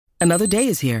Another day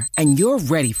is here, and you're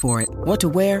ready for it. What to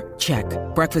wear? Check.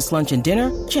 Breakfast, lunch, and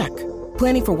dinner? Check.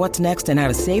 Planning for what's next and how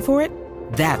to save for it?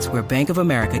 That's where Bank of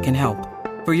America can help.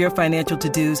 For your financial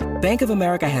to-dos, Bank of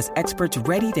America has experts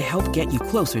ready to help get you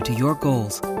closer to your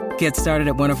goals. Get started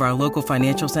at one of our local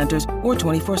financial centers or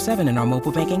 24/7 in our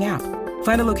mobile banking app.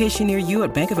 Find a location near you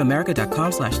at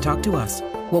bankofamerica.com/talktous.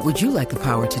 What would you like the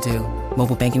power to do?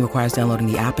 Mobile banking requires downloading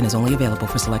the app and is only available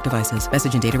for select devices.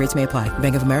 Message and data rates may apply.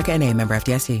 Bank of America N.A., member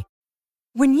FDIC.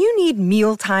 When you need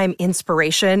mealtime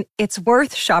inspiration, it's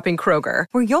worth shopping Kroger,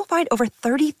 where you'll find over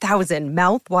 30,000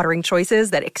 mouth-watering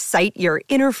choices that excite your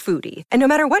inner foodie. And no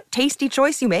matter what tasty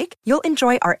choice you make, you'll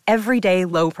enjoy our everyday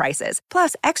low prices,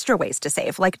 plus extra ways to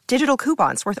save, like digital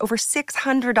coupons worth over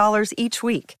 $600 each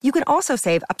week. You can also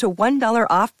save up to $1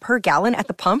 off per gallon at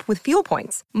the pump with fuel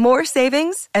points. More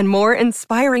savings and more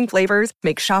inspiring flavors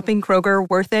make shopping Kroger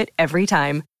worth it every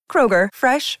time. Kroger,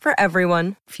 fresh for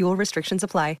everyone. Fuel restrictions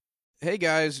apply. Hey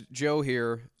guys, Joe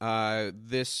here.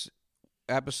 This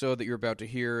episode that you're about to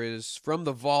hear is from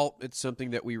the vault. It's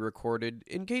something that we recorded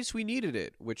in case we needed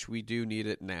it, which we do need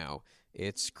it now.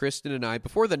 It's Kristen and I,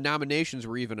 before the nominations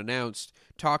were even announced,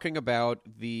 talking about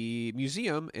the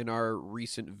museum and our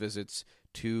recent visits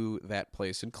to that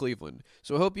place in Cleveland.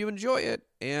 So I hope you enjoy it,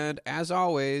 and as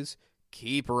always,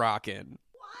 keep rocking.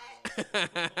 What? What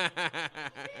did you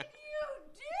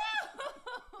do?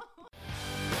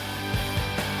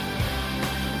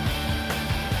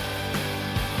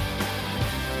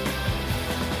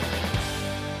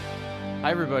 Hi,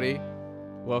 everybody.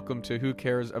 Welcome to Who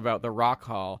Cares About the Rock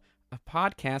Hall, a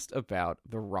podcast about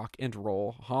the Rock and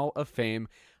Roll Hall of Fame.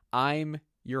 I'm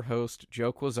your host,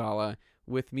 Joe Quazala.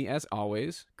 With me, as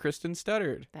always, Kristen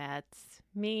Studdard. That's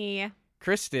me.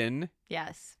 Kristen.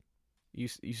 Yes. You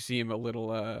seem a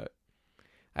little, I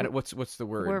don't, what's the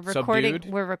word? We're Subdued?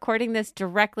 recording this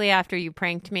directly after you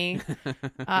pranked me.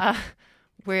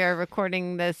 We are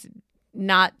recording this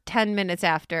not 10 minutes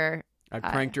after. I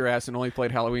pranked your ass and only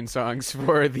played Halloween songs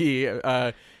for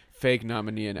the fake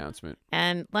nominee announcement.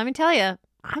 And let me tell you,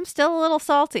 I'm still a little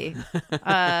salty.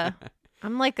 I'm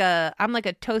like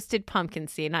a toasted pumpkin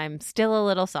seed. I'm still a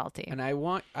little salty. And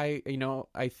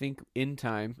I think in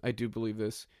time, I do believe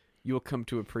this, you will come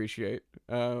to appreciate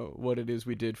what it is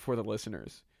we did for the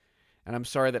listeners. And I'm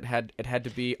sorry that it had to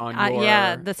be on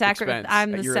your expense.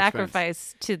 I'm the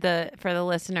sacrifice for the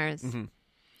listeners. Mm-hmm.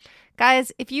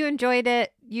 Guys, if you enjoyed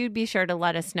it, you'd be sure to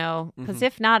let us know. Because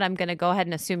if not, I'm going to go ahead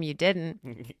and assume you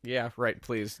didn't. Yeah, right.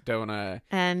 Please don't let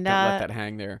that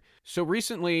hang there. So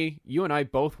recently, you and I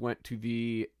both went to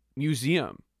the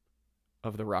Museum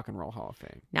of the Rock and Roll Hall of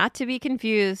Fame. Not to be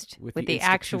confused with the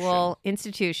actual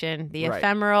institution, the right.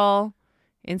 ephemeral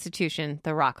institution,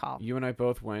 the Rock Hall. You and I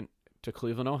both went to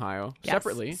Cleveland, Ohio, yes,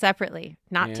 separately,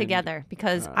 not together,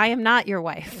 because I am not your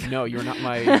wife. No, you're not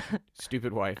my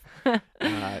stupid wife.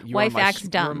 Wife acts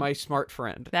dumb. You're my smart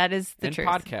friend. That is the and truth.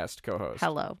 Podcast co-host.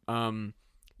 Hello.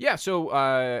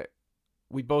 So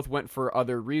we both went for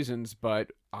other reasons,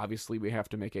 but obviously we have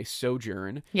to make a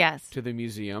sojourn to the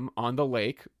museum on the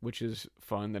lake, which is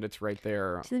fun that it's right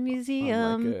there. To the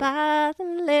museum by the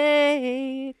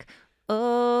lake.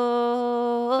 Oh.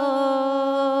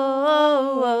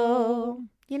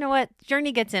 You know what?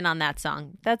 Journey gets in on that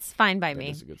song. That's fine by me.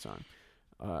 It's a good song.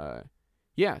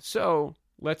 So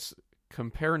let's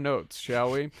compare notes,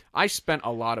 shall we? I spent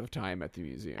a lot of time at the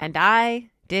museum. And I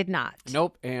did not.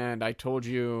 Nope. And I told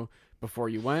you before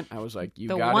you went, I was like,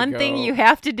 the one thing you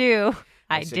have to do,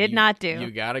 I did not do. You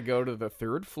got to go to the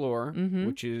third floor,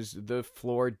 which is the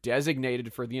floor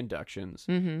designated for the inductions.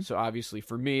 Mm-hmm. So obviously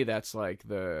for me, that's like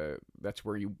that's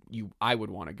where I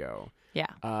would want to go.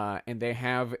 Yeah. And they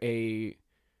have a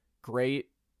great,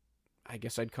 I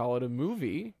guess I'd call it a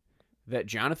movie that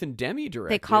Jonathan Demme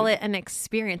directed. They call it an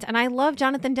experience. And I love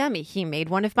Jonathan Demme. He made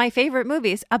one of my favorite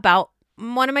movies about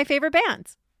one of my favorite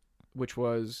bands. Which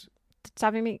was...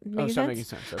 Stop making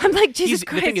sense? Okay. I'm like, Jesus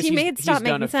Christ, he made Stop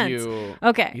Making Sense.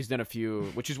 Okay. He's done a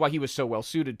few, which is why he was so well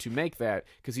suited to make that,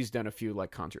 because he's done a few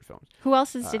like concert films. Who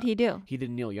else did he do? He did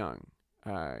Neil Young.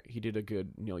 He did a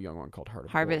good Neil Young one called Heart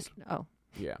of Gold. Oh.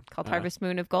 Yeah. Called Harvest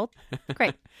Moon of Gold?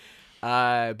 Great.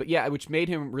 But yeah, which made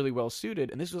him really well suited.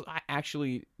 And this was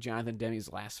actually Jonathan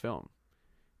Demme's last film,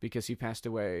 because he passed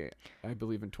away, I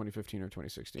believe, in 2015 or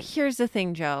 2016. Here's the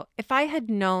thing, Joe. If I had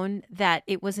known that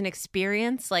it was an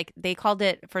experience, like they called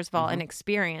it, first of all, an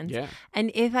experience. Yeah.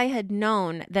 And if I had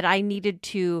known that I needed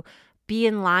to be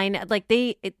in line, like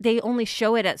they only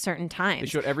show it at certain times. They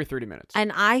show it every 30 minutes.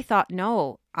 And I thought,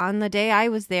 no, on the day I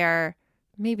was there,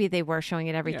 maybe they were showing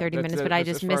it every 30 minutes, but I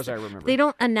just as far missed as I it. remember. They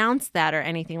don't announce that or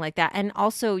anything like that. And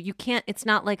also, you can't. It's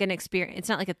not like an experience. It's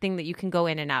not like a thing that you can go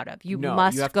in and out of. You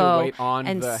must you have go to wait on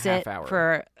and the sit half hour.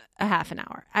 for a half an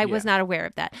hour. I was Yeah. not aware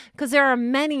of that because there are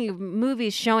many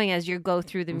movies showing as you go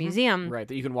through the museum. Right,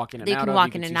 that you can walk in and That you out can of. walk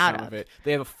you can in see and out some of. it.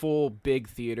 They have a full big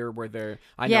theater where they're.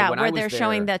 I Yeah, know when where I was they're there,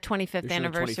 showing the they're 25th showing the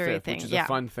anniversary 25th, thing. which is Yeah, a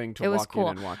fun thing to it was walk cool.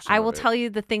 in and watch. Some I of will it. tell you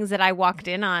the things that I walked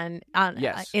in on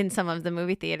Yes. in some of the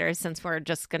movie theaters since we're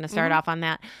just going to start off on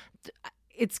that.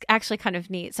 It's actually kind of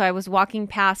neat. So I was walking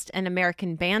past an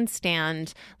American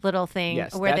Bandstand little thing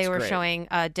Yes, where they that's were great. showing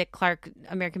Dick Clark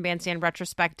American Bandstand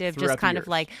retrospective, Throughout just the kind of years.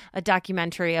 like a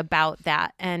documentary about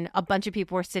that, and a bunch of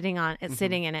people were sitting in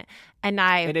it, and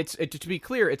And to be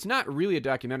clear, it's not really a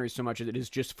documentary so much as it is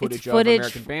just footage, footage of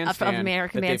American Bandstand, of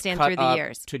American that they've Bandstand cut through the up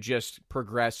years. to just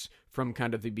progress from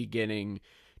kind of the beginning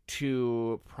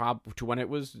to when it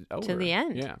was over. To the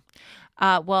end. Yeah,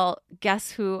 well,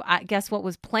 guess what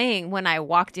was playing when I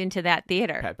walked into that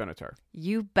theater? Pat Benatar.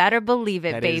 You better believe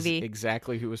it, That baby. is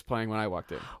exactly who was playing when I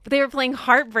walked in. They were playing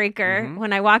Heartbreaker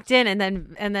when I walked in, and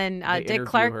then Dick interview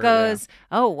Clark her, goes,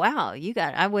 "Oh wow,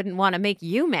 I wouldn't want to make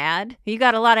you mad. You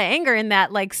got a lot of anger in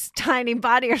that like tiny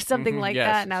body or something like Yes,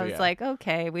 that." And I so was yeah. like,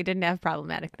 "Okay, we didn't have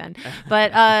problematic then."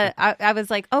 But I was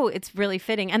like, "Oh, it's really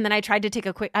fitting." And then I tried to take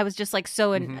a quick. I was just like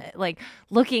so like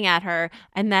looking at her,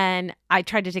 and then I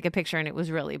tried to take a picture, and it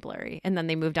was really blurry. And then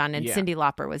they moved on, and Yeah. Cyndi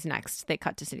Lauper was next. They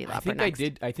cut to Cyndi Lauper next.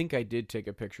 I think I did take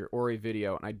a picture or a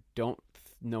video, and I don't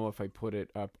know if I put it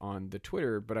up on the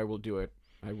Twitter, but I will do it.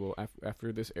 I will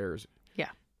after this airs. Yeah.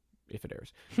 If it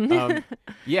airs.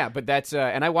 Yeah, but that's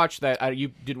and I watched that. You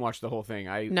didn't watch the whole thing.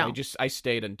 No. I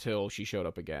stayed until she showed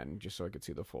up again, just so I could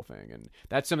see the full thing. And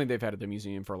that's something they've had at the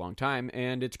museum for a long time,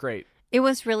 and it's great. It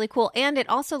was really cool, and it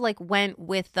also like went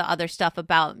with the other stuff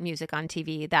about music on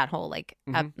TV. That whole like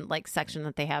like section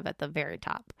that they have at the very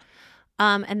top.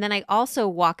 And then I also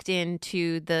walked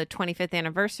into the 25th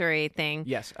anniversary thing.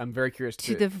 Yes, I'm very curious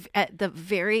At the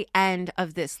very end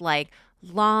of this like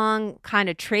long kind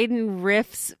of trading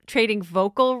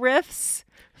vocal riffs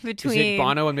between. Is it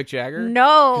Bono and Mick Jagger?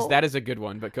 No, because that is a good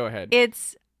one. But go ahead.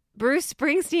 It's Bruce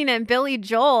Springsteen and Billy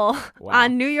Joel Wow.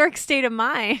 on New York State of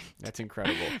Mind. That's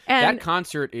incredible. And- that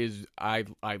concert is I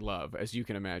love, as you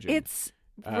can imagine.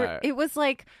 It was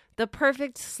like the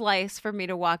perfect slice for me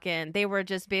to walk in. They were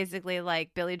just basically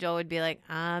like Billy Joel would be like,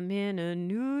 "I'm in a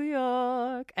New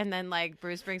York," and then like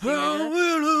Bruce Springsteen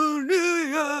would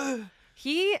be like,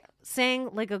 he sang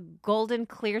like a golden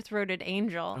clear throated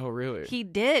angel. Oh, really? He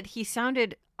did. He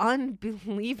sounded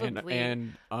unbelievably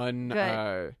and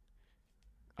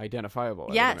identifiable. I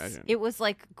would yes, imagine. it was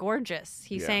like gorgeous.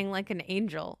 He Yeah. sang like an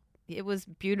angel. It was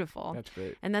beautiful. That's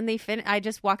great. And then I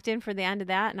just walked in for the end of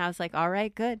that, and I was like, all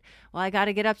right, good. Well, I got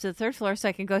to get up to the third floor so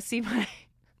I can go see my.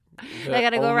 I got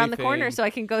to go around the corner so I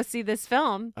can go see this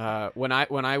film. When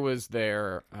I was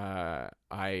there, I've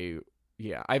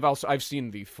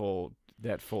seen the full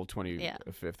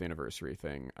 25th anniversary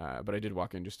thing, but I did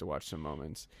walk in just to watch some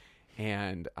moments,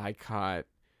 and I caught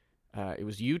it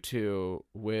was U2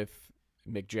 with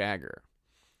Mick Jagger,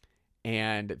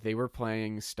 and they were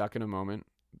playing "Stuck in a Moment"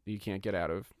 you can't get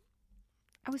out of.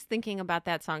 I was thinking about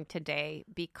that song today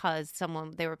because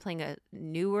they were playing a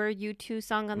newer U2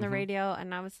 song on the radio,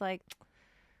 and I was like,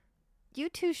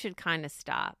 U2 should kind of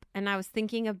stop. And I was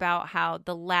thinking about how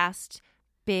the last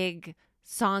big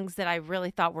songs that I really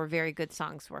thought were very good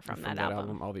songs were from that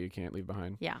album. All That You Can't Leave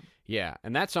Behind. Yeah,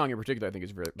 and that song in particular I think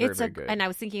is very good. And I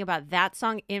was thinking about that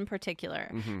song in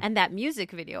particular and that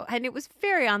music video, and it was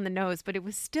very on the nose, but it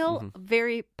was still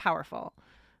very powerful.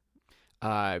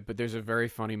 But there's a very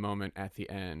funny moment at the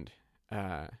end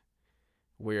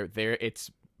where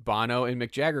it's Bono and Mick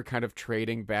Jagger kind of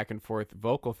trading back and forth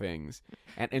vocal things,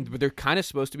 and they're kind of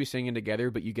supposed to be singing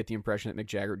together, but you get the impression that Mick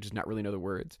Jagger does not really know the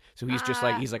words, so he's just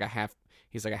like he's like a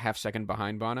half second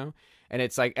behind Bono, and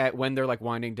it's like when they're like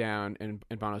winding down, and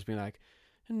Bono's being like,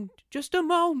 "And just a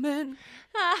moment,"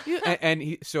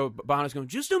 so Bono's going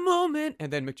just a moment,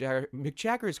 and then Mick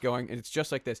Jagger is going, and it's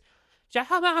just like this. Just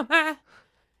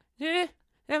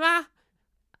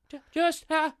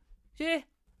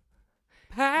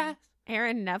pass.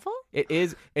 Aaron Neville?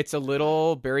 It's a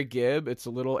little Barry Gibb. It's a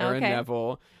little Aaron Okay.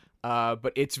 Neville.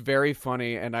 But it's very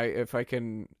funny, and I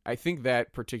think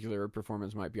that particular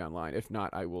performance might be online. If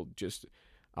not,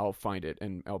 I'll find it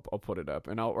and I'll put it up,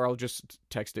 and I'll just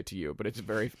text it to you. But it's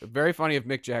very very funny of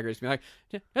Mick Jagger's being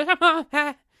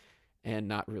like, and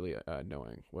not really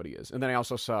knowing what he is. And then I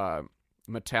also saw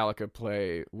Metallica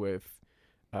play with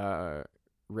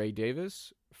Ray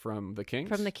Davis from the Kinks.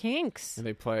 From the Kinks. And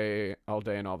they play All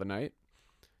Day and All the Night.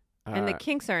 And the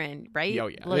Kinks are in, right? Oh,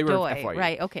 yeah. They were Ladoy, FYE.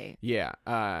 right? Okay.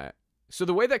 Yeah. So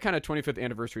the way that kind of 25th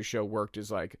anniversary show worked is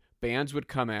like bands would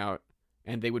come out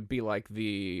and they would be like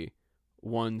the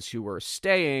ones who were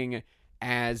staying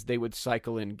as they would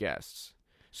cycle in guests.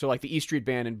 So like the E Street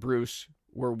Band and Bruce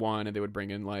were one, and they would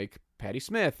bring in like Patti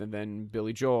Smith and then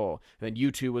Billy Joel. And then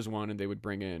U2 was one, and they would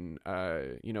bring in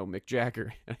Mick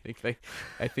Jagger.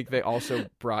 I think they also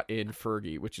brought in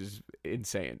Fergie, which is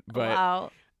insane. But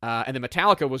wow. And then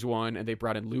Metallica was one, and they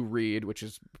brought in Lou Reed, which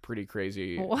is pretty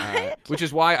crazy. What? Which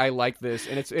is why I like this.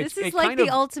 And This is like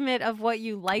the ultimate of what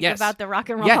you like Yes. about the Rock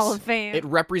and Roll Yes. Hall of Fame. It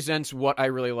represents what I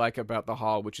really like about the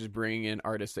Hall, which is bringing in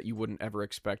artists that you wouldn't ever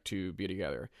expect to be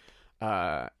together.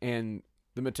 And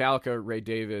the Metallica, Ray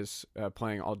Davies,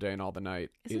 playing All Day and All the Night.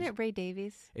 Isn't it Ray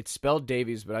Davies? It's spelled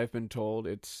Davies, but I've been told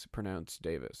it's pronounced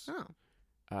Davis. Oh.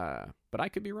 But I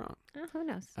could be wrong. Who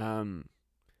knows?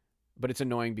 But it's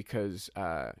annoying because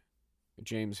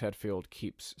James Hetfield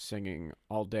keeps singing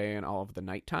All Day and All of the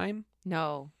Nighttime.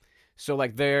 No. So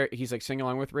like he's like singing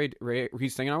along with Ray.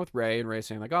 He's singing along with Ray, and Ray's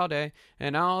saying like All Day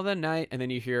and All the Night, and then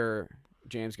you hear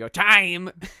James go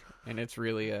Time, and it's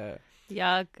really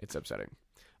yuck. It's upsetting.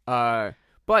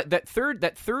 But that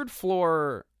third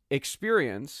floor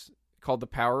experience called The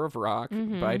Power of Rock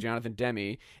by Jonathan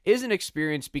Demme is an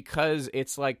experience because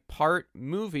it's like part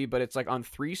movie, but it's like on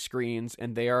 3 screens,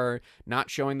 and they are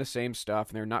not showing the same stuff,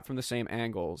 and they're not from the same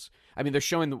angles. I mean, they're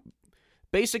showing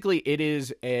basically it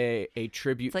is a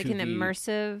tribute. It's like to an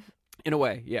immersive. In a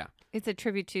way, yeah. It's a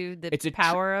tribute to the It's a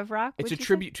power of rock. It's a would you say?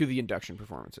 tribute to the induction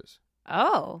performances.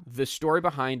 Oh. The story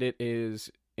behind it is,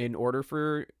 in order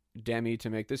for Demme to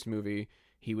make this movie,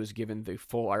 he was given the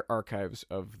full archives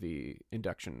of the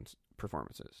induction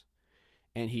performances,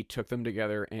 and he took them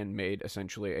together and made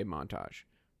essentially a montage,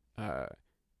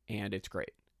 and it's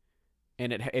great.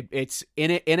 And it's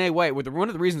in a way. One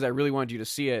of the reasons I really wanted you to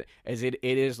see it is it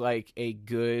is like a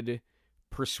good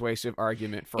persuasive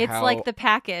argument for it's how like the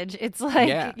package. It's like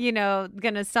Yeah.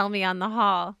 gonna sell me on the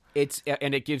Hall.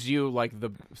 And it gives you like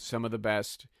some of the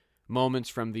best moments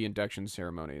from the induction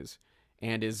ceremonies,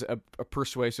 and is a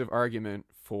persuasive argument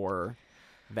for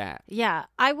that. Yeah,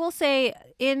 I will say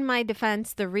in my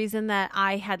defense, the reason that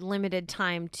I had limited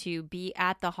time to be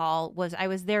at the Hall was I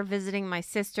was there visiting my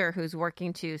sister who's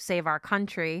working to save our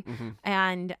country.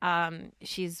 And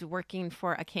she's working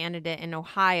for a candidate in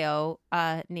Ohio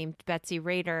named Betsy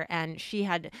Rader. And she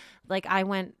had, I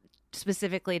went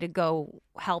specifically to go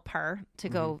help her, to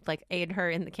go aid her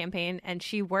in the campaign. And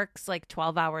she works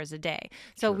 12 hours a day.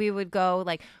 So we would go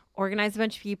organize a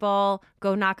bunch of people,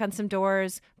 go knock on some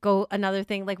doors, go another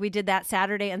thing. We did that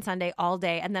Saturday and Sunday all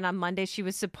day. And then on Monday, she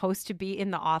was supposed to be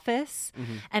in the office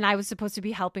and I was supposed to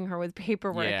be helping her with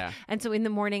paperwork. Yeah. And so in the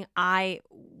morning,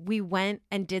 we went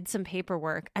and did some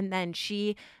paperwork, and then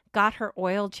she got her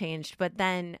oil changed, but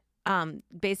then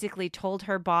basically told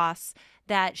her boss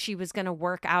that she was going to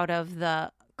work out of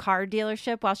the car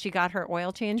dealership while she got her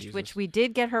oil changed, which we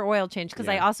did get her oil changed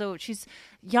because she's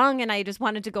young and I just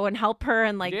wanted to go and help her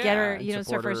and get her, it's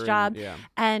her first job.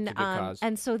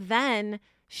 And so then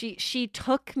she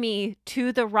took me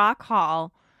to the Rock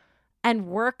Hall and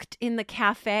worked in the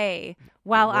cafe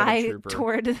while I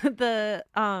toured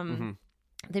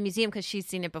the museum, because she's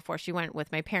seen it before. She went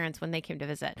with my parents when they came to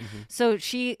visit. So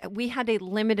we had a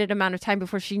limited amount of time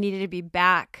before she needed to be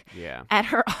back at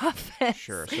her office.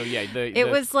 Sure. So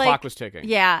the clock was ticking.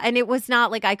 Yeah, and it was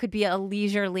not like I could be a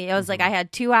leisurely. It was I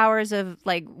had 2 hours of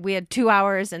we had 2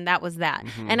 hours and that was that.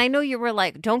 And I know you were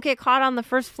don't get caught on the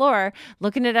first floor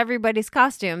looking at everybody's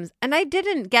costumes. And I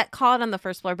didn't get caught on the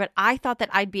first floor, but I thought that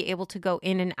I'd be able to go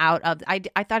in and out of. I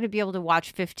thought I'd be able to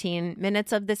watch 15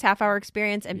 minutes of this half-hour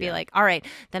experience and be all right,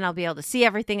 then I'll be able to see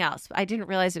everything else. I didn't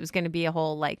realize it was going to be a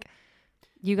whole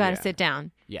you got to sit down.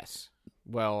 Yes.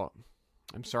 Well,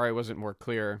 I'm sorry I wasn't more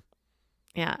clear.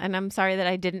 Yeah, and I'm sorry that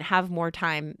I didn't have more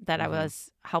time that I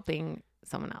was helping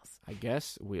someone else. I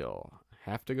guess we'll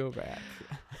have to go back.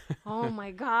 Oh my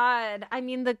God. I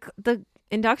mean, the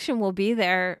induction will be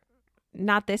there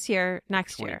not this year,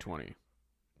 next year.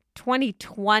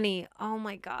 2020. Oh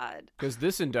my God. Because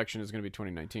this induction is going to be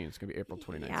 2019. It's going to be April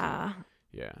 2019.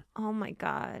 Yeah. Oh my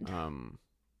God.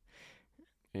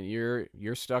 And you're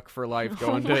stuck for life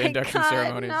going to induction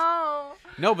ceremonies.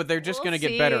 No, but they're just going to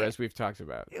get better, as we've talked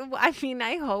about. I mean,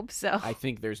 I hope so. I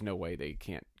think there's no way they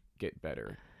can't get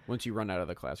better. Once you run out of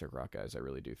the classic rock guys, I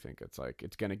really do think it's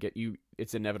going to get you.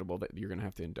 It's inevitable that you're going to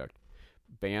have to induct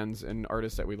bands and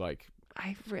artists that we like.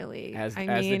 As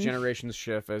the generations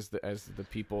shift, as the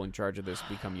people in charge of this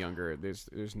become younger,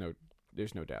 there's no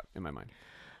doubt in my mind.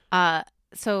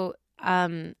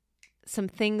 Some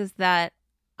things that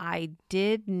I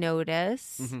did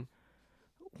notice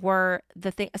were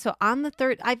the thing. So on the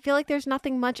third, I feel like there's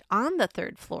nothing much on the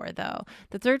third floor, though.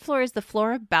 The third floor is the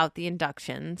floor about the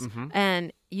inductions.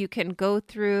 And you can go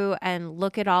through and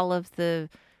look at all of the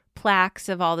plaques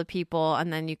of all the people,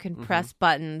 and then you can press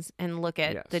buttons and look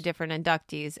at the different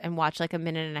inductees and watch like a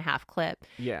 1.5-minute clip.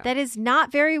 Yeah. That is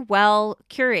not very well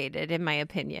curated, in my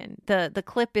opinion. The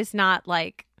clip is not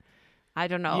like, I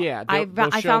don't know. Yeah, I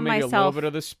they'll show found maybe myself a little bit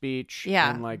of the speech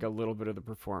Yeah. and like a little bit of the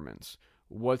performance.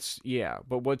 What's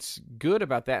good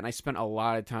about that, and I spent a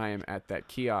lot of time at that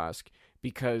kiosk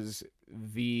because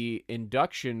the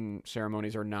induction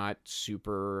ceremonies are not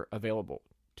super available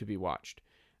to be watched.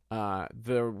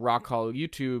 The Rock Hall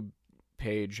YouTube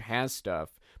page has stuff,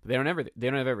 but they don't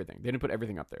have everything. They didn't put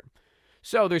everything up there.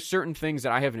 So there's certain things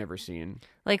that I have never seen.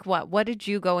 like what did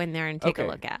you go in there and take a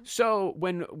look at? So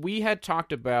when we had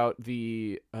talked about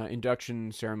the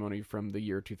induction ceremony from the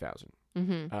year 2000,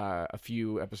 a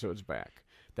few episodes back,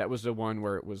 that was the one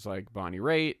where it was like Bonnie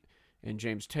Raitt and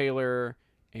James Taylor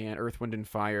and Earth, Wind, and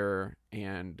Fire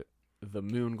and the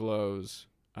Moon Glows.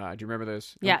 Do you remember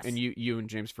this? Yes. And you and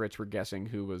James Fritz were guessing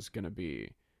who was going to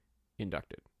be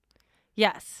inducted.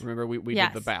 Yes. Remember we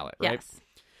Yes. did the ballot, right? Yes.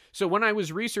 So when I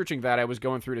was researching that, I was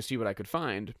going through to see what I could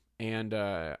find, and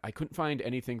I couldn't find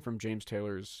anything from James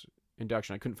Taylor's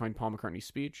induction. I couldn't find Paul McCartney's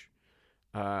speech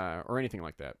or anything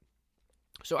like that.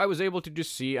 So I was able to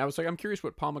just see. I was like, I'm curious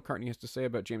what Paul McCartney has to say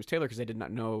about James Taylor because I did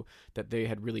not know that they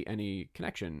had really any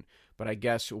connection. But I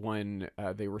guess when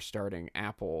they were starting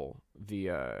Apple,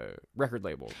 the record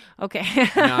label, Okay.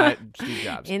 not Steve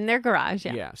Jobs. In their garage,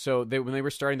 yeah. Yeah. So when they were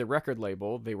starting the record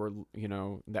label, they were,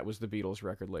 that was the Beatles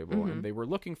record label, and they were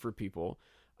looking for people.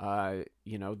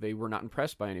 They were not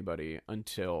impressed by anybody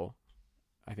until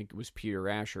I think it was Peter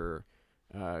Asher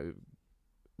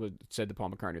said to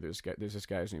Paul McCartney, "There's this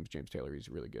guy. His name's James Taylor. He's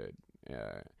really good."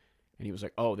 And he was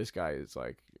like, "Oh, this guy is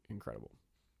like incredible."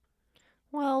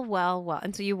 Well.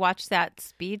 And so you watched that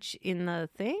speech in the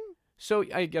thing? So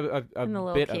I get a In the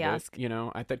little bit kiosk. of it,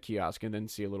 at that kiosk, and then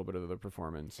see a little bit of the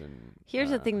performance. And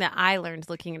Here's the thing that I learned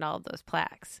looking at all of those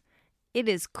plaques. It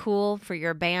is cool for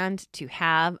your band to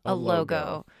have a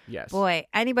logo. Yes. Boy,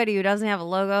 anybody who doesn't have a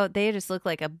logo, they just look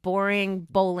like a boring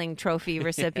bowling trophy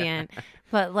recipient.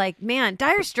 But like, man,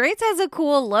 Dire Straits has a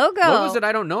cool logo. What was it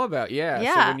I don't know about? Yeah.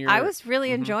 Yeah, So when you're, I was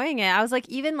really enjoying it. I was like,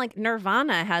 even like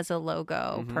Nirvana has a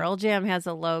logo. Pearl Jam has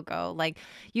a logo. Like,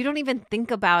 you don't even think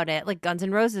about it. Like Guns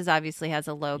N' Roses obviously has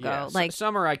a logo. Yeah, like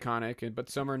some are iconic, but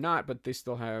some are not. But they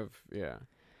still have, yeah.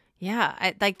 Yeah,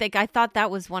 I thought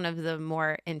that was one of the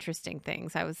more interesting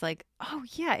things. I was like, oh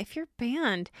yeah, if your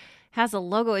band has a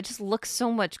logo, it just looks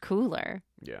so much cooler.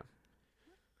 Yeah.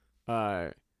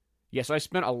 So I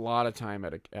spent a lot of time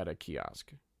at a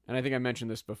kiosk, and I think I mentioned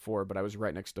this before, but I was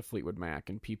right next to Fleetwood Mac,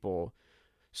 and people.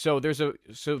 So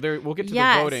we'll get to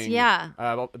the voting. Yeah.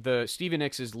 The Stevie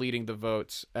Nicks is leading the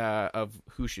votes of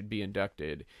who should be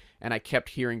inducted, and I kept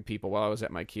hearing people while I was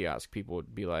at my kiosk. People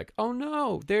would be like, "Oh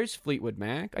no, there's Fleetwood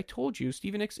Mac. I told you,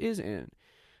 Stevie Nicks is in."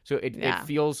 So it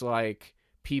feels like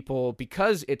people,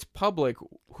 because it's public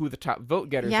who the top vote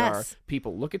getters are.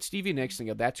 People look at Stevie Nicks and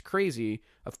go, "That's crazy.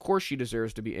 Of course she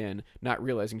deserves to be in," not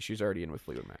realizing she's already in with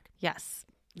Fleetwood Mac. Yes,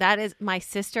 that is. My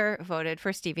sister voted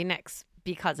for Stevie Nicks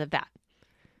because of that.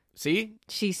 See?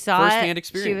 She saw First-hand it.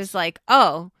 experience. She was like,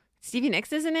 "Oh, Stevie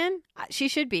Nicks isn't in? She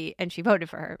should be," and she voted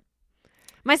for her.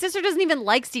 My sister doesn't even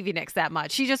like Stevie Nicks that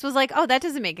much. She just was like, "Oh, that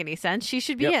doesn't make any sense. She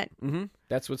should be in." Mm-hmm.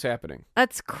 That's what's happening.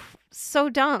 That's so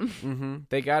dumb. Mm-hmm.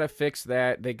 They got to fix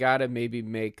that. They got to maybe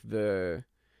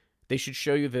they should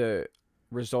show you the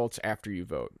results after you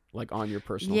vote, like on your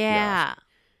personal kiosk.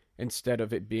 Instead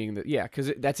of it being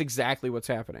because that's exactly what's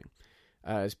happening.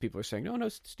 As people are saying, no,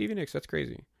 Stevie Nicks, that's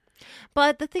crazy.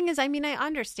 But the thing is, I mean, I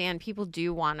understand people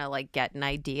do want to like get an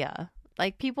idea.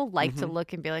 Like people like to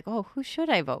look and be like, "Oh, who should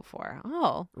I vote for?"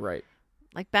 Oh, right.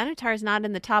 Like Benatar's not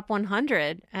in the top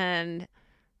 100, and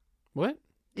what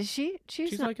is she?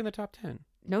 She's not... like in the top 10.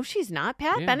 No, she's not.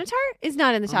 Pat Benatar is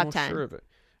not in the top 10. Sure of it.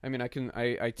 I mean,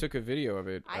 I took a video of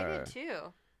it. I did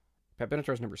too. Pat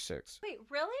Benatar's number 6. Wait,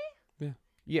 really? Yeah.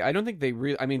 Yeah, I don't think they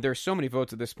really. I mean, there's so many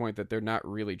votes at this point that they're not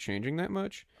really changing that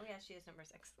much. Oh yeah, she is number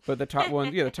 6. But the top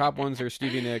ones, the top ones are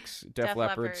Stevie Nicks, Def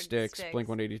Leppard, Styx,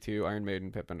 Blink-182, Iron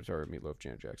Maiden, Pat Benatar, Meatloaf,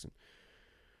 Janet Jackson.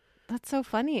 That's so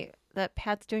funny that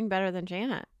Pat's doing better than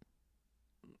Janet.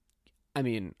 I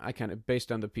mean, I kind of,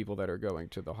 based on the people that are going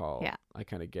to the hall, yeah. I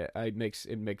kind of get. It makes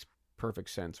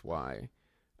perfect sense why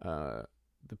the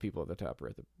people at the top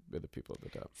are the people at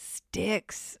the top.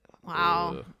 Styx.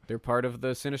 Wow. They're part of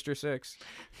the Sinister Six.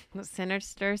 The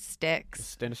Sinister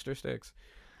Styx. Sinister Six.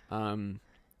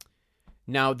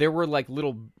 Now there were like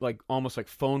little, like almost like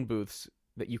phone booths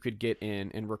that you could get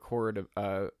in and record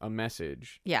a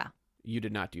message. Yeah, You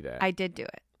did not do that. I did do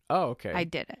it. Oh, okay. I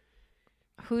did it.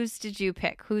 Whose did you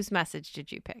pick? Whose message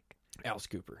did you pick? Alice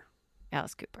Cooper.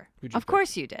 Alice Cooper. Who'd you Of pick?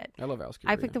 course you did. I love Alice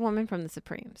Cooper. I picked the woman from the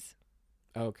Supremes.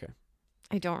 Oh, okay.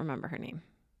 I don't remember her name.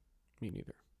 Me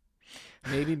neither.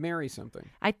 Maybe Mary something.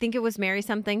 I think it was Mary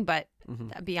something, but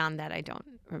Mhm. beyond that, I don't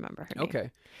remember her name.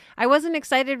 Okay. I wasn't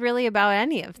excited really about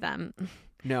any of them.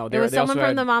 No, There was they someone also from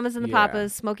had- the Mamas and the yeah.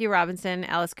 Papas, Smokey Robinson,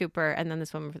 Alice Cooper, and then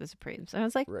this woman for the Supremes. And I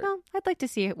was like, Right. well, I'd like to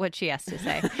see what she has to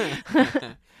say.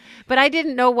 But I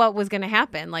didn't know what was going to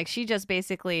happen. Like, she just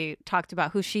basically talked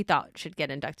about who she thought should get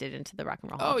inducted into the Rock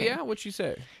and Roll Hall Oh, of Fame. yeah? What'd she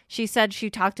say? She said she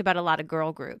talked about a lot of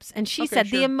girl groups. And she Okay, said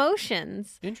sure. The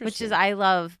Emotions, which Interesting. is I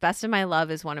love. Best of My Love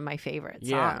is one of my favorite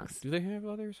Yeah. songs. Do they have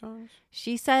other songs?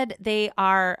 She said they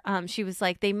are, she was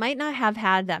like, they might not have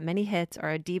had that many hits or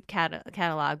a deep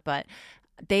catalog, but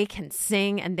they can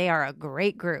sing and they are a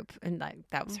great group. And like,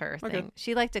 that was her okay. thing.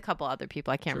 She liked a couple other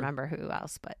people. I can't Sure. remember who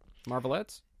else, but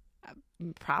Marvelettes?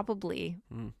 probably.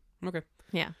 Okay.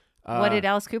 Yeah. What did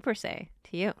Alice Cooper say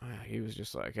to you? He was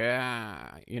just like,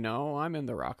 I'm in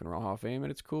the Rock and Roll Hall of Fame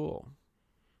and it's cool.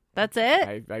 That's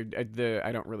it?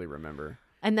 I don't really remember.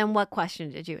 And then what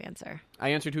question did you answer? I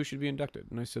answered who should be inducted,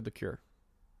 and I said The Cure.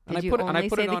 Did And you I put only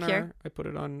it say The on Cure? I put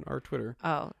it on our Twitter.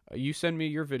 Oh. You send me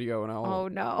your video, and I'll. Oh,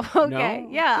 no. Okay. No?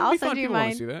 Yeah, It'd I'll be send fun. you People wanna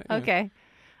mine. see that, yeah. Okay.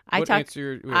 What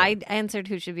answer? Yeah. I answered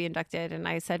who should be inducted, and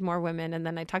I said more women, and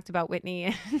then I talked about Whitney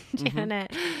and Mm-hmm.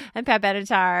 Janet and Pat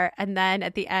Benatar, and then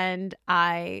at the end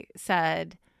I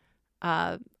said,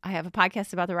 I have a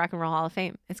podcast about the Rock and Roll Hall of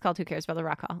Fame. It's called Who Cares About the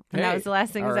Rock Hall, and that Hey, was the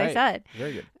last thing all I right. said.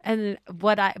 Very good. And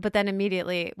but then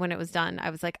immediately when it was done,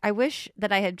 I was like, I wish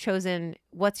that I had chosen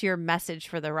what's your message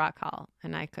for the Rock Hall,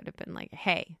 and I could have been like,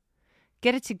 hey,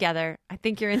 get it together. I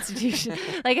think your institution,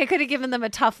 like I could have given them a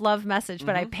tough love message,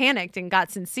 but I panicked and got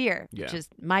sincere, which Mm-hmm. Yeah. is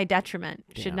my detriment.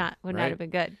 Would Yeah, not right. have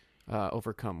been good.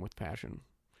 Overcome with passion.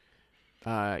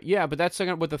 Yeah, but that's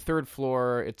second with the third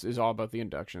floor. Is all about the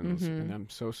inductions, Mm-hmm. and I'm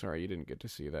so sorry you didn't get to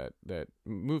see that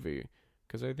movie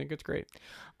because I think it's great.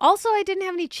 Also, I didn't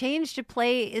have any change to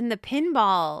play in the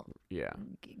pinball Yeah.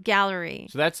 gallery.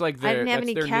 So that's like I didn't have that's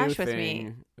any their cash new with thing.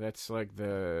 me. That's like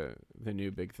the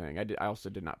new big thing. I also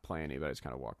did not play any, but I just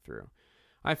kind of walked through.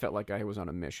 I felt like I was on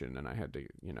a mission and I had to,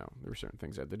 there were certain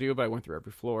things I had to do, but I went through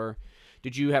every floor.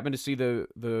 Did you happen to see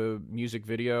the music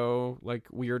video, like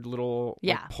weird little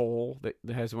Yeah. pole that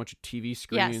has a bunch of TV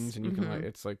screens and you can Mhm.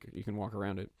 it's like you can walk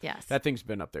around it. Yes. That thing's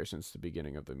been up there since the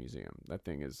beginning of the museum. That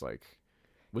thing is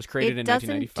was created it in doesn't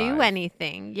 1995. do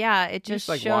anything. Yeah, it You just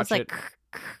just, shows watch it.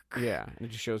 Yeah, and it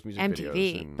just shows music videos.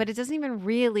 MTV, and- but it doesn't even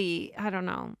really. I don't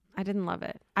know. I didn't love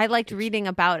it. I liked reading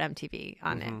about MTV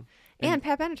on it. Mhm. And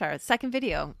Pat Benatar, second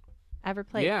video ever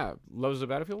played. Yeah, Loves the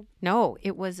Battlefield? No,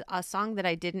 it was a song that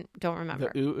I don't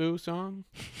remember. The Ooh Ooh song?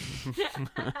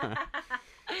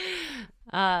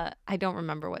 I don't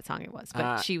remember what song it was,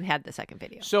 but she had the second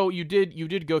video. So you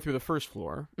did go through the first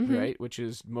floor, Mhm. right? Which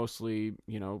is mostly,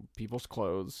 people's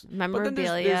clothes. But then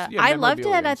Memorabilia. there's I loved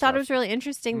memorabilia it. I and thought it was stuff. really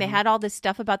interesting. They Mhm. had all this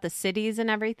stuff about the cities and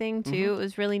everything too. Mhm. It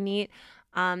was really neat.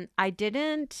 I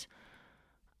didn't.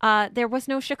 There was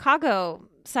no Chicago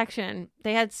section.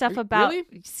 They had stuff about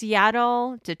Really?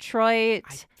 Seattle, Detroit,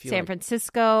 I feel San like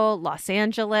Francisco, Los There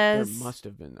Angeles. must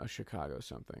have been a Chicago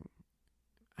something.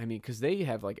 I mean, because they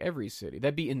have every city.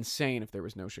 That'd be insane if there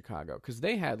was no Chicago. Because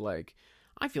they had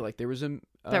I feel like there was a.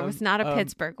 There was not a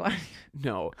Pittsburgh one.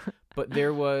 No, but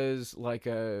there was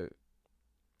a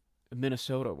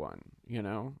Minnesota one.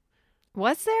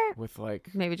 Was there? With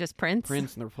Maybe just Prince.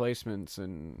 Prince and the Replacements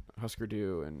and Husker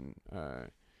Du and.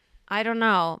 I don't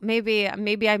know. Maybe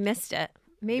I missed it.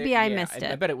 Maybe I missed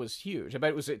it. I bet it was huge. I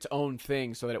bet it was its own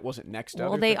thing so that it wasn't next to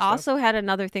Well, other they stuff. also had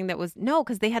another thing that was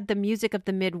because they had the music of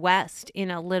the Midwest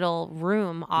in a little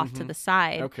room off to the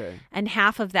side. Mm-hmm. Okay. And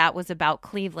half of that was about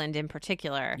Cleveland in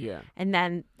particular. Yeah. And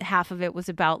then half of it was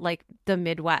about the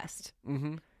Midwest.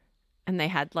 Mm-hmm. And they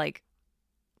had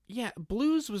Yeah,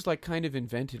 blues was kind of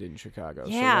invented in Chicago.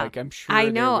 Yeah. So I'm sure I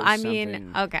there know. was I mean,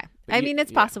 something- okay. But I mean,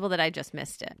 it's yeah. possible that I just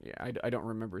missed it. Yeah, I don't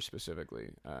remember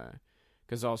specifically.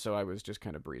 Because also I was just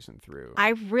kind of breezing through. I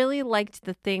really liked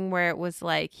the thing where it was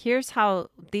here's how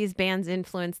these bands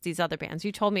influenced these other bands.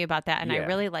 You told me about that, and I Yeah.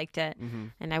 really liked it. Mm-hmm.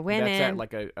 And I went That's in.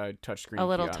 at a touchscreen a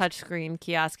little kiosk. touchscreen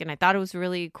kiosk, and I thought it was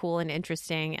really cool and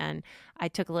interesting. And I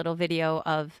took a little video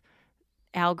of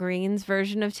Al Green's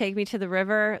version of "Take Me to the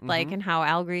River," Mhm. and how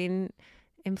Al Green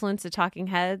influenced the Talking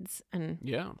Heads, and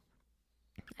Yeah.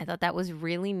 I thought that was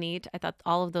really neat. I thought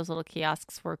all of those little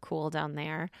kiosks were cool down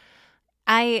there.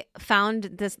 I found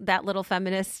that little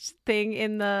feminist thing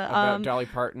in the about Dolly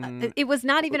Parton. It was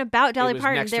not even about Dolly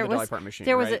Parton. Next to the Dolly Parton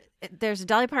machine, there's a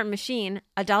Dolly Parton machine,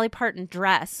 a Dolly Parton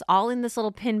dress, all in this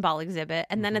little pinball exhibit,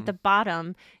 and then at the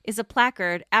bottom is a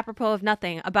placard apropos of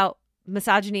nothing about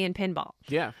misogyny and pinball.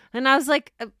 Yeah, and I was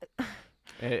like,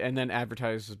 and then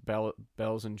advertises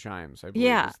bells and chimes. I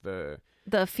believe is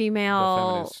the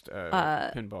female feminist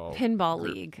pinball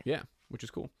league. Yeah, which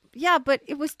is cool. Yeah, but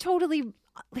it was totally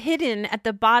hidden at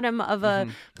the bottom of a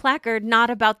placard, not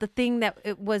about the thing that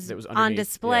it was on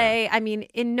display. Yeah. I mean,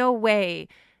 in no way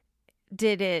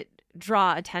did it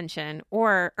draw attention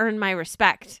or earn my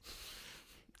respect.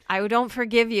 I don't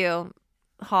forgive you,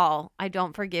 Hall. I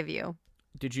don't forgive you.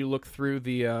 Did you look through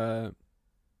the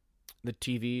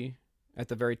TV at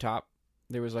the very top?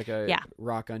 There was like a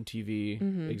Rock on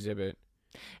TV exhibit.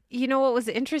 You know what was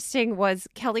interesting was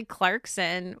Kelly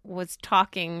Clarkson was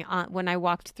talking when I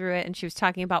walked through it, and she was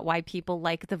talking about why people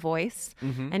like The Voice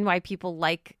and why people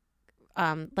like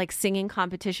singing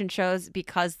competition shows,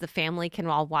 because the family can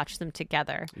all watch them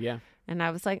together. Yeah. And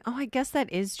I was like, oh, I guess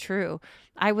that is true.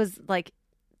 I was like,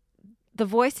 The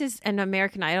Voice and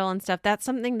American Idol and stuff, that's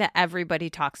something that everybody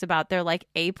talks about. They're like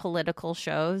apolitical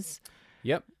shows.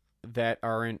 Yep. That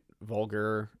aren't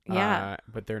vulgar. Yeah.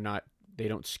 But they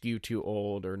don't skew too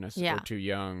old or necessarily too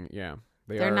young. Yeah.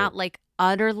 They're not like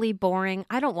utterly boring.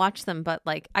 I don't watch them, but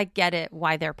like I get it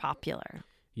why they're popular.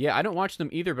 Yeah, I don't watch them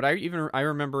either, but I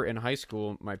remember in high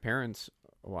school my parents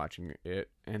watching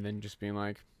it and then just being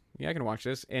like, yeah, I can watch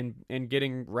this and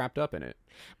getting wrapped up in it.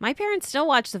 My parents still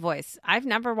watch The Voice. I've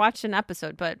never watched an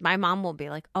episode, but my mom will be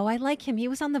like, "Oh, I like him. He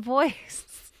was on The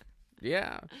Voice."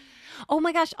 Yeah. Oh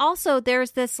my gosh. Also,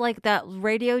 there's this like that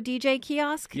radio DJ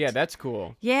kiosk. Yeah, that's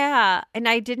cool. Yeah. And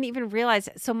I didn't even realize.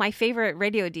 So my favorite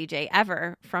radio DJ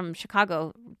ever from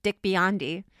Chicago, Dick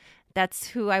Biondi. That's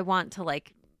who I want to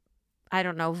like, I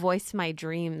don't know, voice my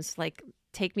dreams, like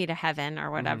take me to heaven or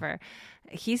whatever.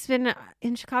 He's been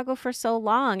in Chicago for so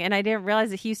long, and I didn't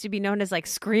realize that he used to be known as like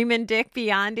Screamin' Dick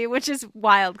Biondi, which is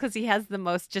wild because he has the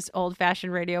most just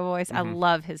old-fashioned radio voice. I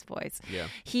love his voice. Yeah.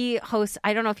 He hosts,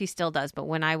 I don't know if he still does, but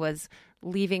when I was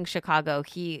leaving Chicago,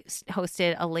 he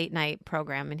hosted a late night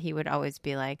program, and he would always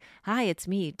be like, "Hi, it's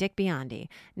me, Dick Biondi.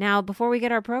 Now, before we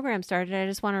get our program started, I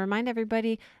just want to remind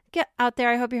everybody, get out there.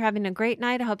 I hope you're having a great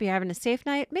night. I hope you're having a safe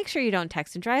night. Make sure you don't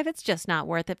text and drive. It's just not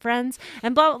worth it, friends."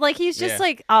 And blah, like he's just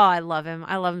like, oh, I love him.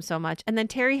 I love him so much. And then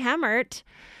Terry Hemmert,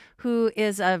 who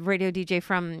is a radio DJ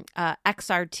from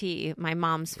XRT, my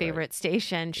mom's favorite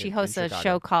station. She hosts a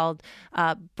show called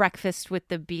Breakfast with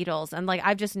the Beatles. And like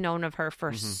I've just known of her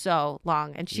for so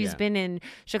long. And she's been in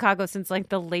Chicago since like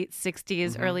the late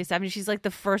 60s, early 70s. She's like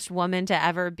the first woman to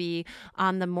ever be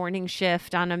on the morning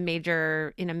shift on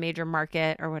in a major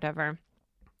market or whatever.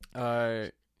 Yeah.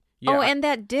 Oh, and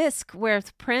that disc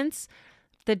with Prince,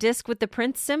 the disc with the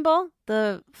Prince symbol,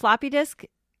 the floppy disk.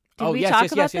 Did we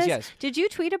talk about this? Yes. Did you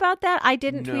tweet about that? I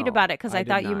didn't tweet about it because I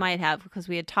thought did you not. might have, because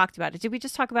we had talked about it. Did we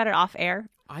just talk about it off air?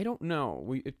 I don't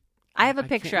know. I have a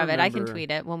picture can't of it. I can remember.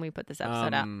 tweet it when we put this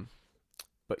episode out.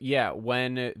 But yeah,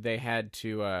 when they had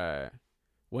to,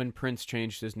 when Prince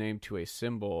changed his name to a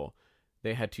symbol,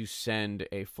 they had to send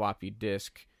a floppy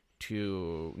disk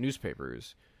to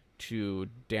newspapers to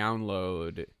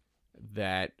download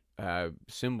that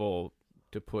symbol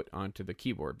to put onto the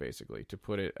keyboard, basically, to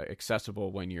put it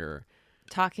accessible when you're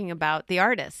Talking about the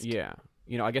artist. Yeah.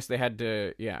 I guess they had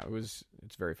to, it's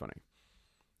very funny.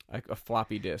 A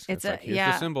floppy disk. It's like, here's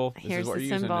the symbol. This Here's is what the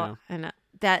you're symbol. using now. And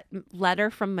that letter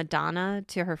from Madonna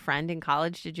to her friend in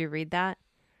college, did you read that?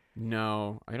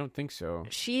 No, I don't think so.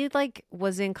 She like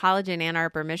was in college in Ann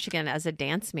Arbor, Michigan as a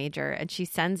dance major, and she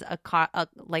sends a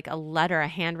letter, a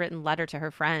handwritten letter to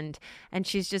her friend, and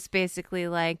she's just basically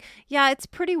like, "Yeah, it's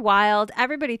pretty wild.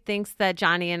 Everybody thinks that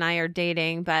Johnny and I are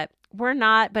dating, but we're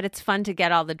not, but it's fun to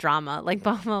get all the drama," like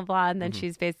blah, blah, blah. And then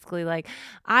she's basically like,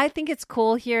 "I think it's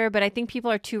cool here, but I think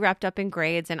people are too wrapped up in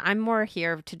grades, and I'm more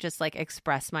here to just like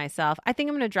express myself. I think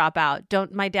I'm going to drop out.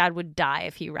 My dad would die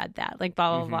if he read that," like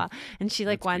blah, blah, blah. And she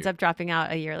like winds up dropping out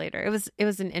a year later. It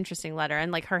was an interesting letter.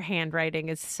 And like her handwriting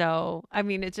is so, I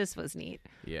mean, it just was neat.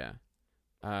 Yeah.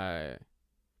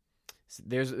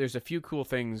 There's a few cool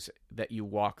things that you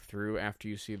walk through after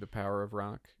you see The Power of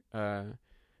Rock.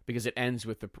 Because it ends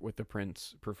with the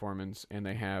Prince performance, and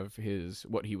they have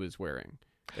what he was wearing.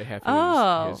 They have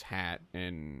his hat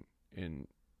and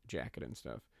jacket and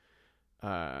stuff.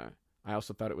 I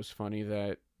also thought it was funny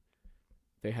that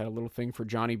they had a little thing for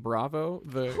Johnny Bravo,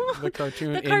 the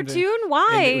cartoon. The cartoon?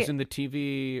 Why? And it was in the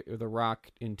TV, The Rock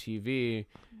in TV,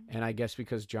 and I guess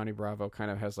because Johnny Bravo kind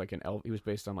of has like he was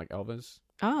based on like Elvis.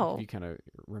 Oh. If you kind of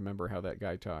remember how that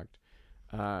guy talked.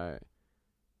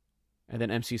 And then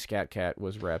MC Scat Cat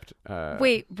was repped.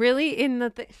 Wait, really? In the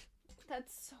thing?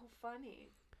 That's so funny.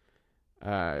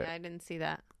 Yeah, I didn't see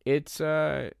that. It's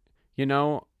I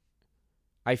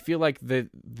feel like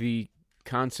the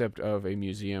concept of a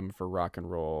museum for rock and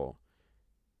roll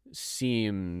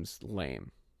seems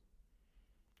lame,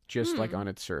 just like on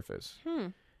its surface.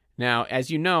 Now,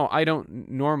 as you know, I don't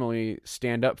normally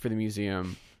stand up for the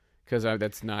museum because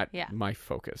that's not my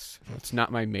focus. It's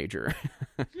not my major.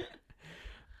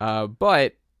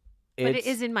 But it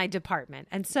is in my department,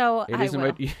 and so I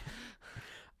will.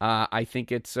 I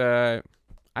think it's I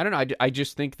don't know. I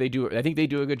just think they do. I think they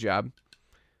do a good job.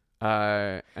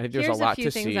 I think there's a lot to see.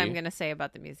 Here's a few things I'm going to say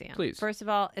about the museum. Please. First of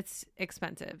all, it's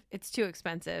expensive. It's too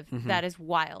expensive. That is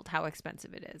wild how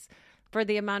expensive it is. For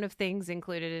the amount of things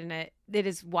included in it, it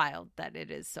is wild that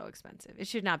it is so expensive. It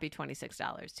should not be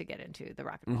 $26 to get into the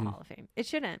Rock and Roll Hall of Fame. It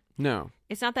shouldn't. No.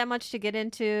 It's not that much to get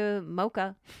into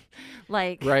MoCA.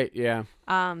 Right, yeah.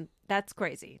 That's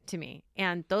crazy to me.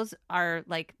 And those are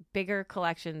like bigger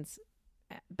collections,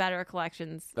 better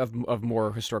collections of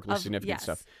more historically significant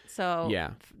stuff. So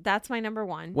that's my number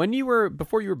one.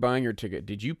 Before you were buying your ticket,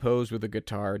 did you pose with a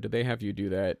guitar? Did they have you do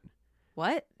that?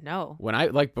 What? No. When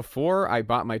before I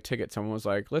bought my ticket, someone was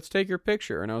like, "Let's take your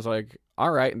picture," and I was like,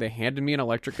 "All right." And they handed me an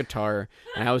electric guitar,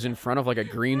 and I was in front of like a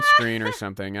green screen or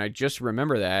something. And I just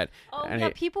remember that. Oh and yeah,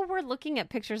 people were looking at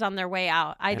pictures on their way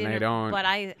out. I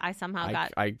somehow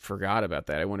I forgot about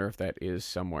that. I wonder if that is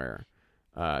somewhere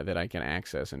that I can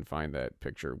access and find that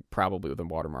picture, probably with a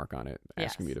watermark on it,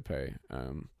 asking me to pay.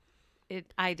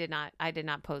 I did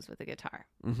not pose with a guitar.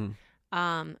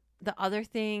 The other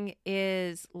thing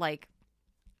is like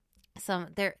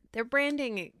their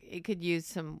branding. It could use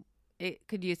some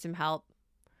help.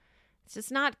 It's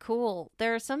just not cool.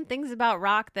 There are some things about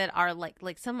rock that are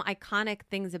like some iconic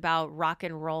things about rock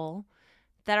and roll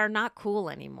that are not cool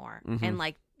anymore. And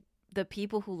like the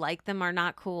people who like them are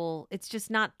not cool. It's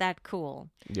just not that cool.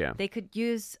 Yeah. They could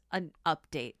use an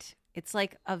update. It's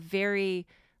like a very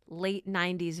late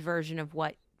 90s version of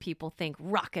what people think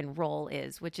rock and roll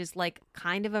is, which is like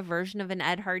kind of a version of an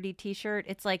Ed Hardy t-shirt.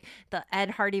 It's like the Ed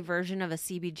Hardy version of a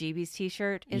CBGB's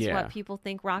t-shirt is what people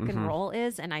think rock and roll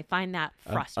is, and I find that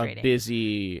frustrating. A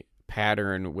busy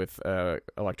pattern with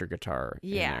electric guitar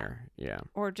in there. Yeah.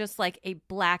 Or just like a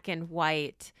black and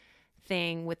white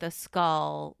thing with a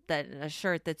skull, a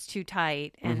shirt that's too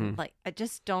tight, and like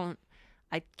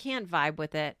I can't vibe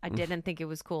with it. I didn't think it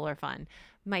was cool or fun.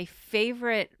 My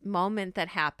favorite moment that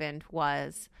happened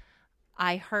was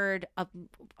I heard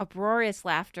uproarious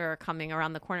laughter coming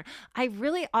around the corner. I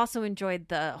really also enjoyed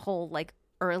the whole like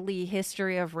early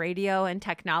history of radio and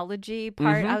technology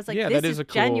part. I was like, this is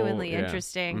genuinely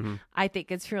interesting. I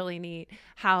think it's really neat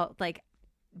how like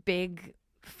big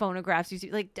phonographs used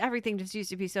to, like everything just used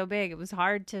to be so big. It was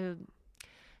hard to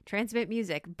transmit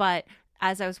music, but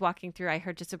as I was walking through, I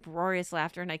heard just uproarious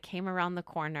laughter, and I came around the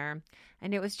corner,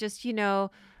 and it was just,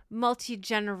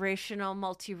 multi-generational,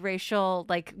 multiracial,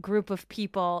 like group of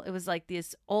people. It was like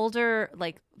this older,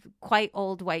 like quite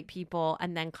old white people,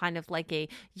 and then kind of like a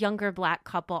younger black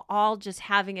couple, all just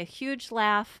having a huge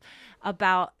laugh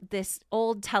about this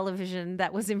old television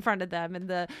that was in front of them. And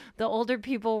the older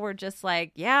people were just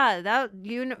like, yeah,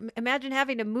 imagine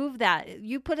having to move that.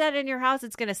 You put that in your house,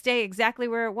 it's going to stay exactly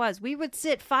where it was. We would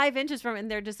sit 5 inches from it,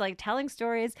 and they're just like telling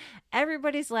stories.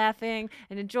 Everybody's laughing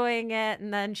and enjoying it.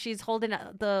 And then she's holding,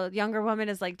 the younger woman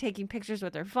is like taking pictures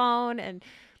with her phone, and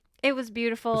it was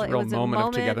beautiful. It was a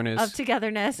moment of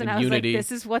togetherness, and I was unity. Like,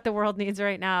 this is what the world needs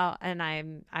right now, and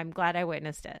I'm glad I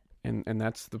witnessed it. And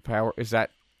that's the power. Is that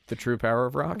the true power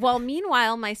of rock? Well,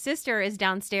 meanwhile, my sister is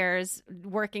downstairs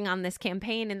working on this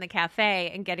campaign in the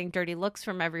cafe and getting dirty looks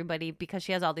from everybody because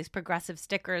she has all these progressive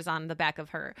stickers on the back of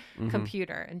her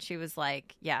computer, and she was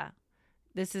like, "Yeah,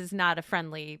 this is not a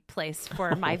friendly place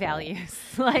for my values."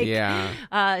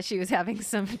 She was having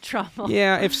some trouble.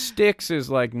 Yeah, if Styx is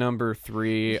like number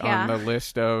 3 on the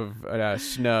list of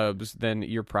snubs, then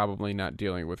you're probably not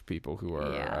dealing with people who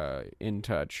are in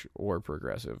touch or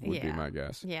progressive, would be my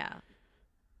guess. Yeah.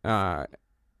 So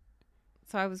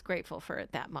I was grateful for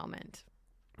that moment.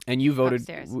 And you voted.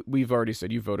 Upstairs. We've already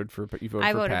said you voted for.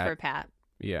 I voted for Pat.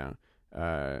 Yeah.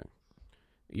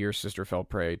 Your sister fell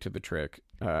prey to the trick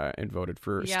and voted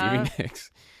for Stevie Nicks.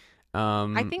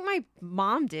 I think my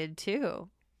mom did too.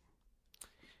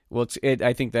 Well,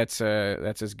 I think that's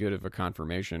as good of a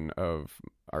confirmation of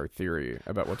our theory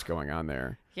about what's going on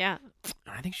there. Yeah.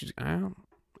 I think she's going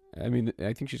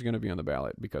to be on the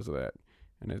ballot because of that,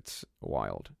 and it's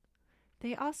wild.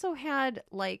 They also had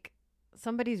like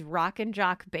somebody's Rock and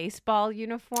Jock baseball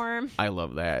uniform. I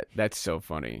love that. That's so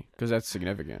funny because that's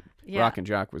significant. Yeah. Rock and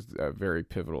Jock was a very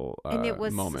pivotal And it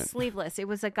was moment. sleeveless. It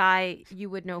was a guy, you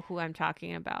would know who I'm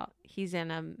talking about. He's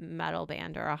in a metal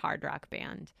band or a hard rock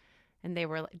band. And they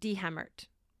were D. Hemmert.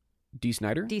 D.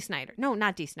 Snyder? D. Snyder. No,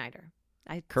 not D. Snyder.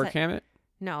 Kirk Hammett?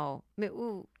 No.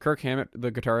 Ooh, Kirk Hammett,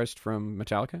 the guitarist from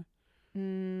Metallica?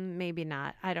 maybe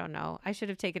not. I don't know. I should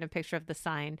have taken a picture of the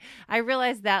sign. I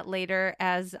realized that later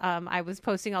as I was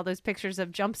posting all those pictures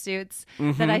of jumpsuits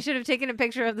that I should have taken a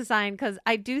picture of the sign because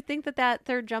I do think that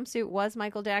third jumpsuit was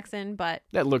Michael Jackson, but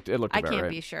It looked I about can't right.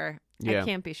 be sure. Yeah. I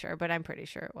can't be sure, but I'm pretty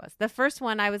sure it was. The first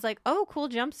one, I was like, oh, cool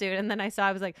jumpsuit. And then I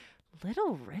was like,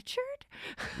 Little Richard?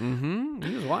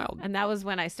 He was wild. And that was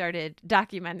when I started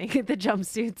documenting the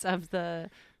jumpsuits of the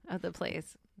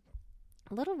place.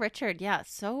 Little Richard, yeah,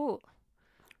 so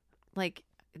like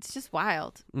it's just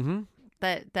wild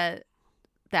that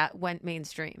went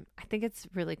mainstream. I think it's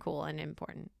really cool and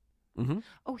important.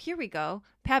 Oh, here we go.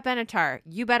 Pat Benatar,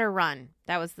 You Better Run.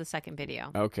 That was the second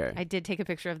video. Okay. I did take a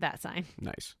picture of that sign.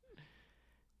 Nice.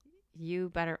 You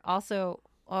better also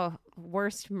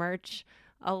worst merch.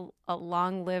 A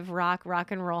Long Live Rock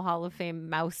and Roll Hall of Fame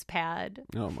mouse pad.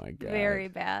 Oh my god. Very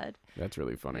bad. That's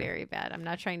really funny. Very bad. I'm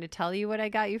not trying to tell you what I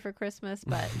got you for Christmas,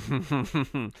 but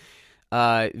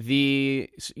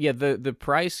the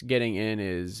price getting in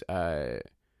is a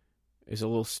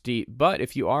little steep, but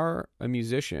if you are a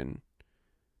musician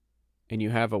and you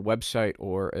have a website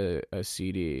or a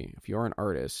CD, if you're an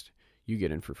artist, you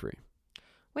get in for free.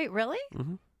 Wait, really?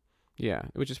 Yeah,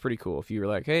 which is pretty cool. If you're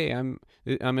like, hey, I'm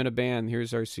in a band,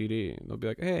 here's our CD, and they'll be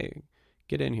like, hey,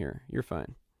 get in here, you're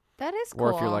fine. That is cool.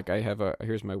 Or if you're like,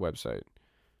 here's my website,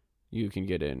 you can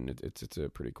get in. It's a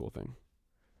pretty cool thing.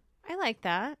 I like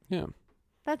that. Yeah,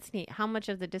 that's neat. How much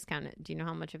of the discount? Do you know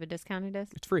how much of a discount it is?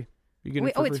 it's free. You get Wait,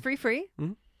 it for free. it's free?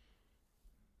 Mhm.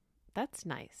 That's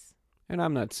nice. And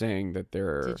I'm not saying that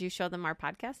there. Did you show them our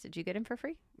podcast? Did you get in for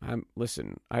free?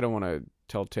 Listen, I don't want to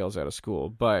tell tales out of school,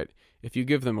 but if you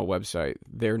give them a website,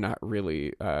 they're not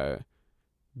really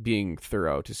being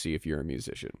thorough to see if you're a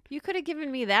musician. You could have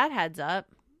given me that heads up.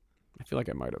 I feel like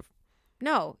I might have.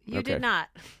 No, you Okay. did not.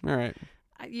 All right.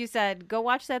 You said, go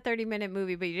watch that 30-minute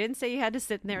movie, but you didn't say you had to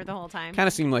sit in there the whole time. Kind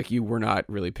of seemed like you were not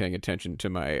really paying attention to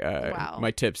my Wow. my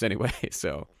tips anyway.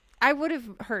 So I would have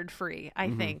heard free. I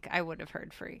think I would have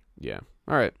heard free. yeah.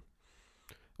 All right.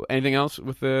 Well, anything else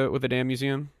with the damn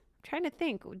museum? Trying to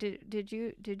think. Did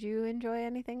you enjoy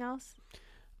anything else?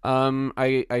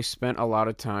 I spent a lot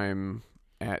of time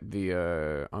at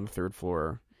the on the third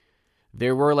floor.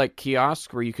 There were like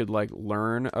kiosks where you could like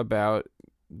learn about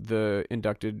the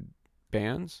inducted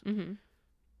bands.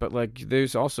 But like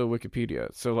there's also Wikipedia.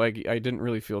 So like I didn't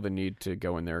really feel the need to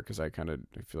go in there because I feel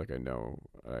like I know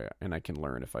and I can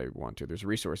learn if I want to. There's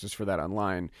resources for that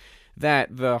online.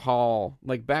 That the hall,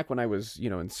 like back when I was, in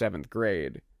 7th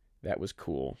grade, that was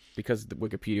cool because the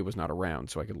Wikipedia was not around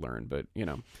so I could learn, but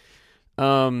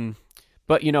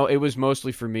but it was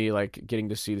mostly for me like getting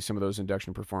to see some of those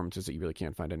induction performances that you really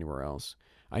can't find anywhere else.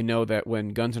 I know that when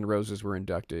Guns N' Roses were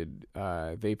inducted,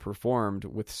 they performed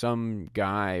with some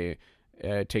guy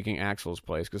taking Axl's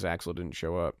place because Axl didn't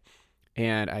show up.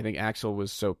 And I think Axl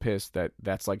was so pissed that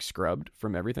that's like scrubbed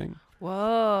from everything.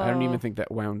 Whoa. I don't even think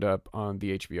that wound up on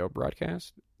the HBO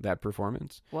broadcast, that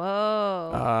performance.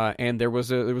 Whoa. And there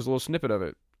was a little snippet of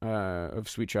it, of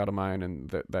Sweet Child of Mine and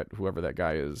that whoever that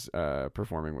guy is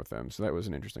performing with them. So that was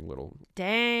an interesting little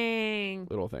thing.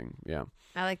 Yeah.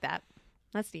 I like that.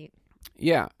 That's neat.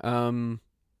 Yeah. And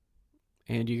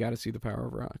you got to see the power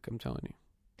of rock, I'm telling you.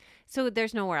 So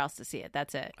there's nowhere else to see it.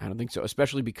 That's it. I don't think so,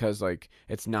 especially because like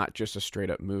it's not just a straight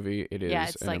up movie. It is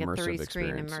it's an like immersive a 3-screen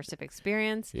experience. immersive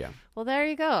experience. Yeah. Well, there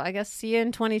you go. I guess see you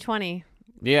in 2020.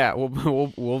 Yeah,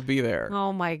 we'll be there.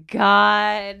 Oh my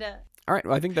God. All right,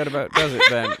 well, I think that about does it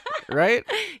then, right?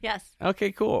 Yes.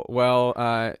 Okay, cool. Well,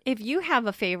 if you have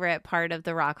a favorite part of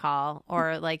the Rock Hall,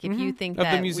 or like if you think Of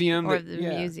the that museum or that- the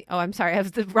yeah. museum. Oh, I'm sorry,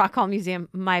 of the Rock Hall Museum.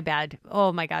 My bad.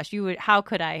 Oh my gosh, you would. How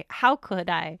could I?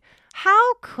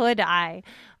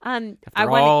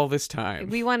 after all this time,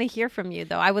 We want to hear from you,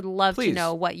 though. I would love to Please.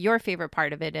 know what your favorite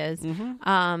part of it is,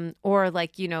 or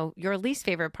like your least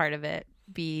favorite part of it.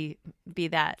 Be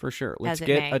that for sure. Let's as it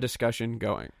get may. a discussion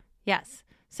going. Yes.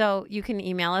 So you can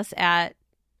email us at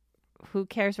Who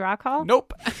Cares Rock Hall?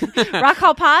 Nope. Rock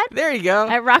Hall Pod There you go.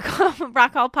 at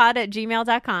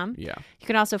rockhallpod@gmail.com. Yeah. You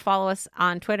can also follow us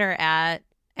on Twitter at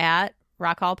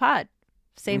rockhallpod.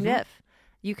 Same diff.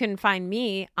 You can find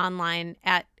me online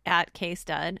at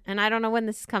kstud. And I don't know when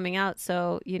this is coming out,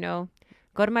 so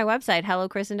go to my website,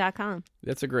 hellokristen.com,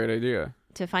 That's a great idea.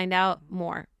 to find out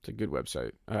more. It's a good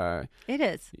website. It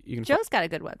is. Joe's got a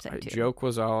good website, too.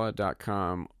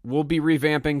 JoeQuazala.com. We'll be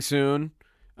revamping soon.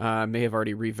 May have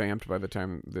already revamped by the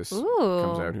time this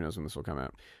comes out. Who knows when this will come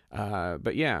out.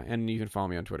 But yeah, and you can follow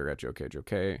me on Twitter at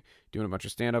JoeK. Doing a bunch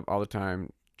of stand-up all the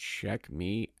time. Check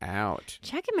me out.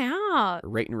 Check him out.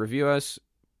 Rate and review us,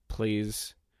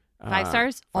 please. 5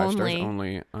 stars only. 5 stars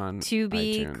only on To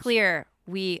be iTunes. clear,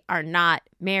 we are not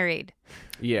married.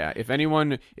 Yeah, if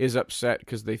anyone is upset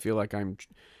because they feel like I'm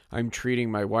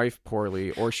treating my wife poorly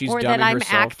or she's or dumbing that I'm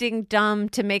herself, acting dumb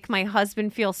to make my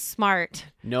husband feel smart.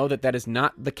 know that is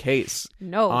not the case.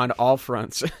 No. On all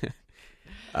fronts.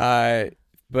 But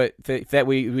that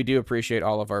we do appreciate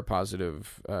all of our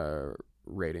positive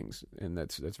ratings, and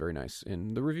that's very nice.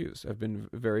 And the reviews have been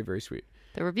very, very sweet.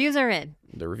 The reviews are in.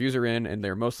 The reviews are in, and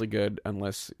they're mostly good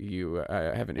unless you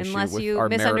have an issue with our marital troubles. Unless you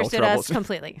misunderstood us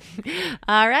completely.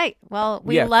 All right. Well,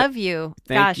 we love you.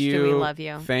 Gosh, do we love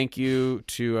you. Thank you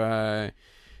to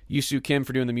Yusu Kim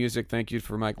for doing the music. Thank you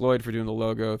for Mike Lloyd for doing the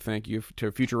logo. Thank you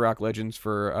to Future Rock Legends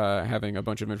for having a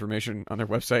bunch of information on their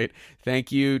website.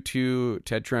 Thank you to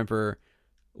Ted Tremper,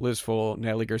 Liz Full,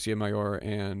 Natalie Garcia Mayor,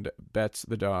 and Bets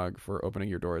the dog for opening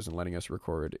your doors and letting us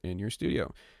record in your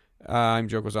studio. I'm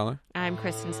Joe Quazala. I'm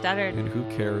Kristen Studdard. And who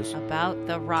cares about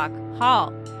the Rock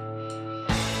Hall?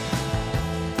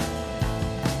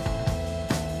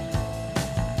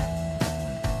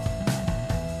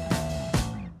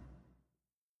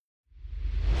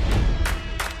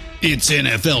 It's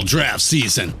NFL draft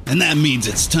season, and that means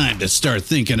it's time to start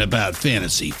thinking about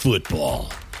fantasy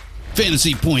football.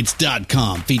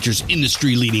 FantasyPoints.com features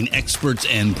industry-leading experts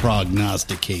and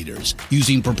prognosticators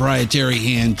using proprietary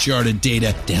hand-charted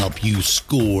data to help you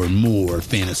score more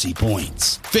fantasy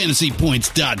points.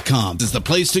 FantasyPoints.com is the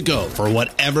place to go for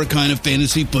whatever kind of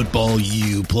fantasy football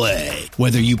you play.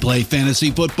 Whether you play fantasy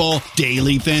football,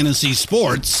 daily fantasy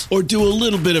sports, or do a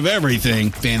little bit of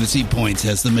everything, Fantasy Points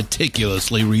has the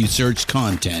meticulously researched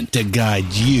content to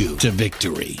guide you to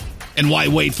victory. And why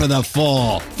wait for the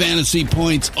fall? Fantasy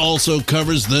Points also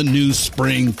covers the new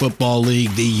spring football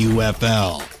league, the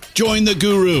UFL. Join the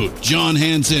guru, John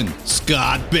Hansen,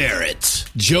 Scott Barrett,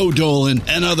 Joe Dolan,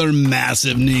 and other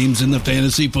massive names in the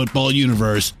fantasy football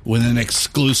universe with an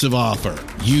exclusive offer.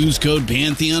 Use code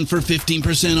Pantheon for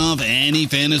 15% off any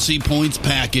Fantasy Points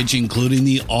package, including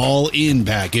the all-in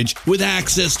package, with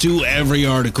access to every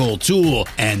article, tool,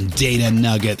 and data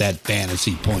nugget that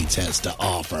Fantasy Points has to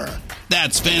offer.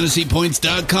 That's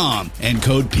FantasyPoints.com and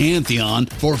code Pantheon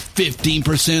for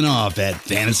 15% off at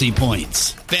Fantasy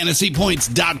Points.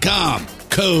 FantasyPoints.com,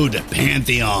 code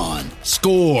Pantheon.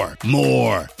 Score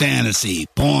more fantasy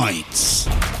points.